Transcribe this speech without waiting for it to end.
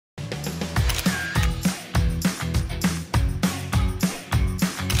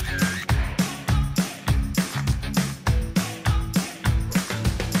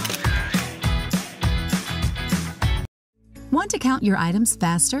Want to count your items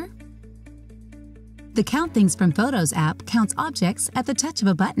faster? The CountThings from Photos app counts objects at the touch of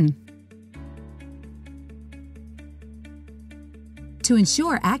a button. To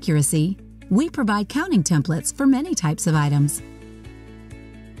ensure accuracy, we provide counting templates for many types of items.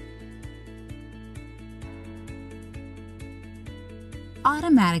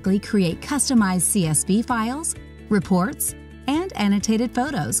 Automatically create customized CSV files, reports, and annotated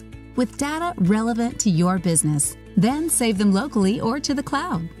photos with data relevant to your business. Then save them locally or to the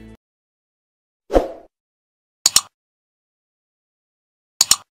cloud.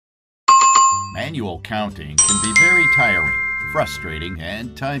 Manual counting can be very tiring, frustrating,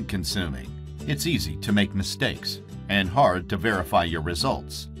 and time-consuming. It's easy to make mistakes and hard to verify your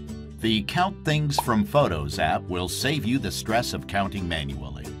results. The CountThings from Photos app will save you the stress of counting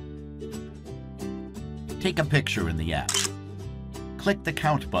manually. Take a picture in the app. Click the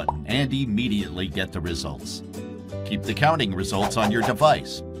Count button and immediately get the results. Keep the counting results on your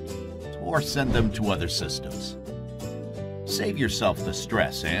device or send them to other systems. Save yourself the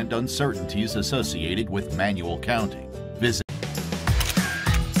stress and uncertainties associated with manual counting. Visit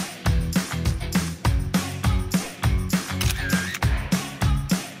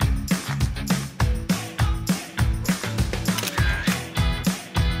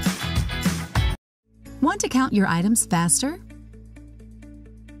Want to count your items faster?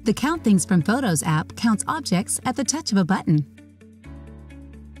 The CountThings from Photos app counts objects at the touch of a button.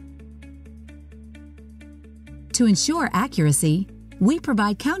 To ensure accuracy, we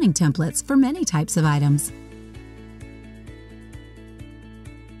provide counting templates for many types of items.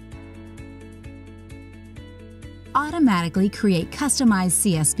 Automatically create customized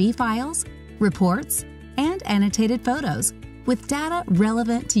CSV files, reports, and annotated photos with data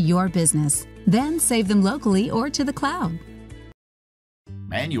relevant to your business. Then save them locally or to the cloud.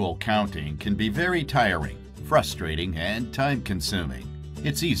 Manual counting can be very tiring, frustrating, and time-consuming.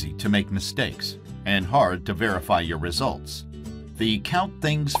 It's easy to make mistakes and hard to verify your results. The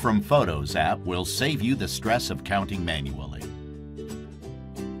CountThings from Photos app will save you the stress of counting manually.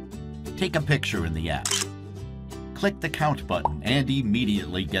 Take a picture in the app. Click the Count button and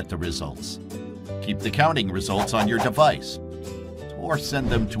immediately get the results. Keep the counting results on your device or send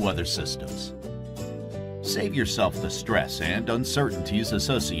them to other systems. Save yourself the stress and uncertainties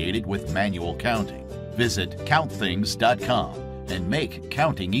associated with manual counting. Visit CountThings.com and make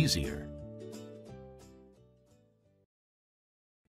counting easier.